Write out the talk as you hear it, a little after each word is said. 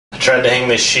tried to hang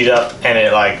this sheet up and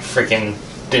it like freaking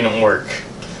didn't work.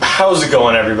 How's it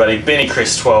going, everybody? Benny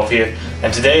Chris 12 here,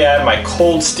 and today I have my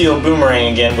cold steel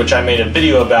boomerang again, which I made a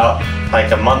video about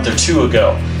like a month or two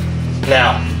ago.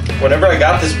 Now, whenever I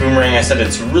got this boomerang, I said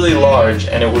it's really large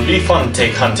and it would be fun to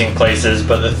take hunting places,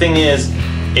 but the thing is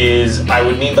I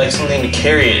would need like something to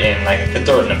carry it in. Like I could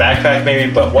throw it in a backpack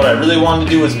maybe, but what I really wanted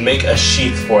to do was make a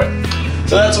sheath for it.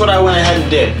 So that's what I went ahead and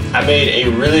did. I made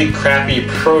a really crappy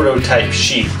prototype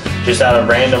sheath just out of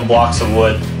random blocks of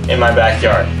wood in my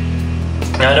backyard.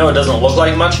 Now I know it doesn't look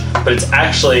like much, but it's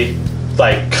actually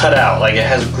like cut out. Like it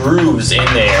has grooves in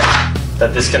there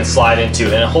that this can slide into,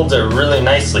 and it holds it really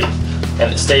nicely.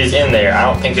 And it stays in there. I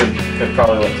don't think it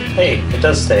probably would. Hey, it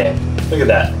does stay in. Look at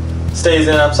that. It stays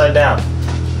in upside down.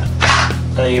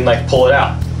 And then you can like pull it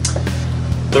out.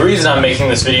 The reason I'm making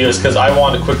this video is because I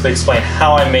want to quickly explain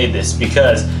how I made this,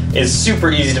 because it's super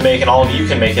easy to make and all of you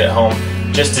can make it at home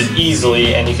just as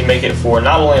easily, and you can make it for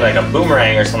not only like a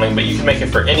boomerang or something, but you can make it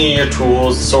for any of your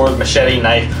tools, sword, machete,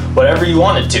 knife, whatever you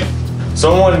want it to.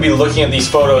 So I'm going to be looking at these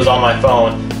photos on my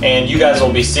phone, and you guys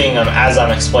will be seeing them as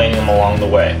I'm explaining them along the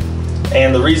way.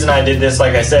 And the reason I did this,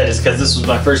 like I said, is because this was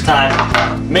my first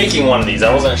time making one of these.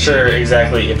 I wasn't sure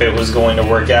exactly if it was going to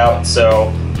work out, so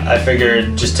I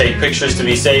figured just take pictures to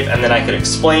be safe, and then I could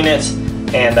explain it,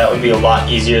 and that would be a lot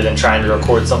easier than trying to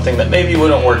record something that maybe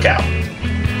wouldn't work out.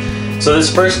 So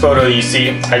this first photo you see,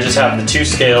 I just have the two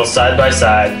scales side by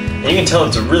side, and you can tell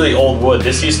it's a really old wood.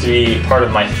 This used to be part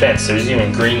of my fence. There's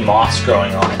even green moss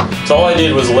growing on it. So all I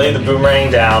did was lay the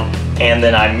boomerang down, and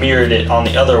then I mirrored it on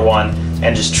the other one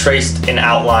and just traced an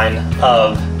outline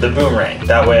of the boomerang.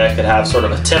 That way I could have sort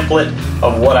of a template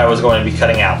of what I was going to be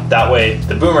cutting out. That way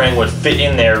the boomerang would fit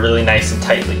in there really nice and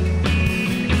tightly.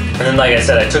 And then, like I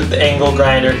said, I took the angle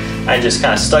grinder, I just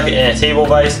kind of stuck it in a table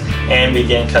vise and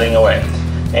began cutting away.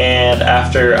 And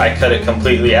after I cut it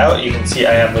completely out, you can see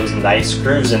I have those nice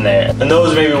grooves in there. And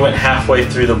those maybe went halfway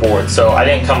through the board, so I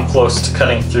didn't come close to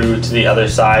cutting through to the other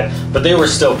side, but they were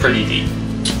still pretty deep.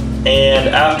 And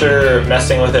after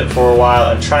messing with it for a while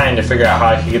and trying to figure out how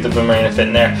I could get the boomerang to fit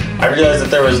in there, I realized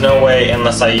that there was no way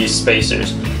unless I used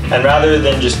spacers. And rather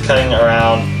than just cutting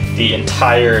around the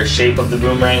entire shape of the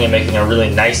boomerang and making a really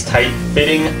nice tight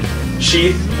fitting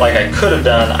sheath like I could have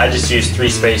done, I just used 3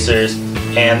 spacers,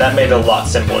 and that made it a lot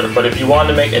simpler. But if you wanted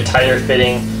to make a tighter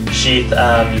fitting sheath,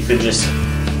 you could just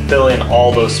fill in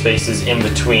all those spaces in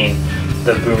between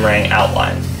the boomerang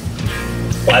outline.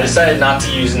 I decided not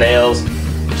to use nails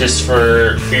just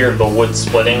for fear of the wood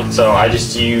splitting, so I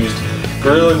just used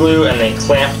Gorilla Glue and then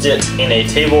clamped it in a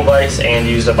table vise and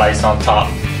used a vise on top,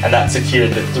 and that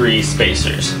secured the 3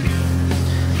 spacers.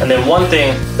 And then one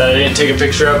thing that I didn't take a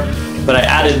picture of, but I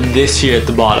added this here at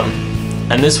the bottom,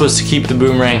 and this was to keep the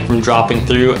boomerang from dropping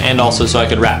through, and also so I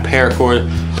could wrap paracord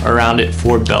around it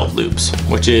for belt loops,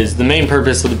 which is the main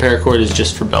purpose of the paracord, is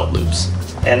just for belt loops.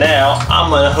 And now I'm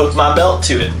gonna hook my belt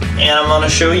to it, and I'm gonna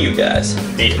show you guys.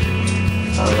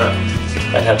 I don't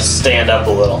know, I'd have to stand up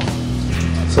a little.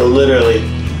 So literally,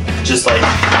 just like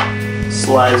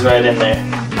slides right in there.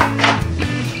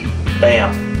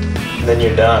 Bam, and then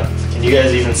you're done. Can you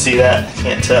guys even see that? I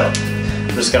can't tell.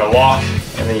 I'm just gonna walk,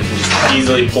 and then you can just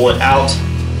easily pull it out,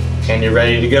 and you're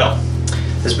ready to go.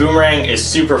 This boomerang is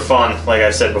super fun, like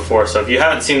I said before, so if you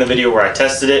haven't seen the video where I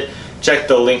tested it, check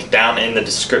the link down in the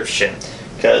description,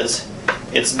 because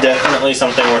it's definitely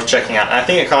something worth checking out. And I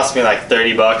think it cost me like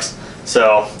 30 bucks.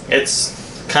 So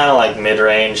it's kind of like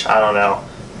mid-range, I don't know.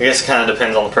 I guess it kind of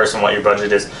depends on the person what your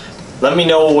budget is. Let me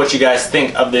know what you guys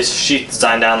think of this sheath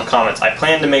design down in the comments. I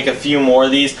plan to make a few more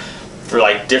of these for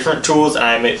like different tools, and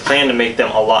I plan to make them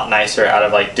a lot nicer out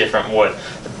of like different wood.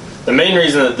 The main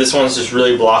reason that this one's just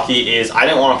really blocky is I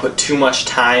didn't want to put too much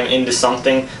time into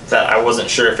something that I wasn't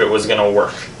sure if it was going to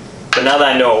work. But now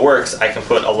that I know it works, I can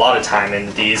put a lot of time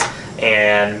into these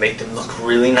and make them look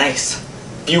really nice.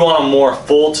 If you want a more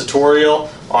full tutorial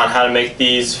on how to make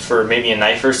these for maybe a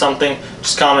knife or something,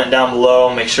 just comment down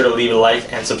below, make sure to leave a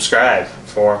like and subscribe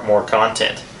for more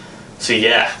content. So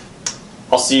yeah,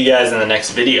 I'll see you guys in the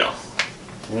next video.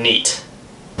 Neat.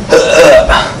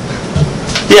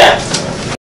 Yeah.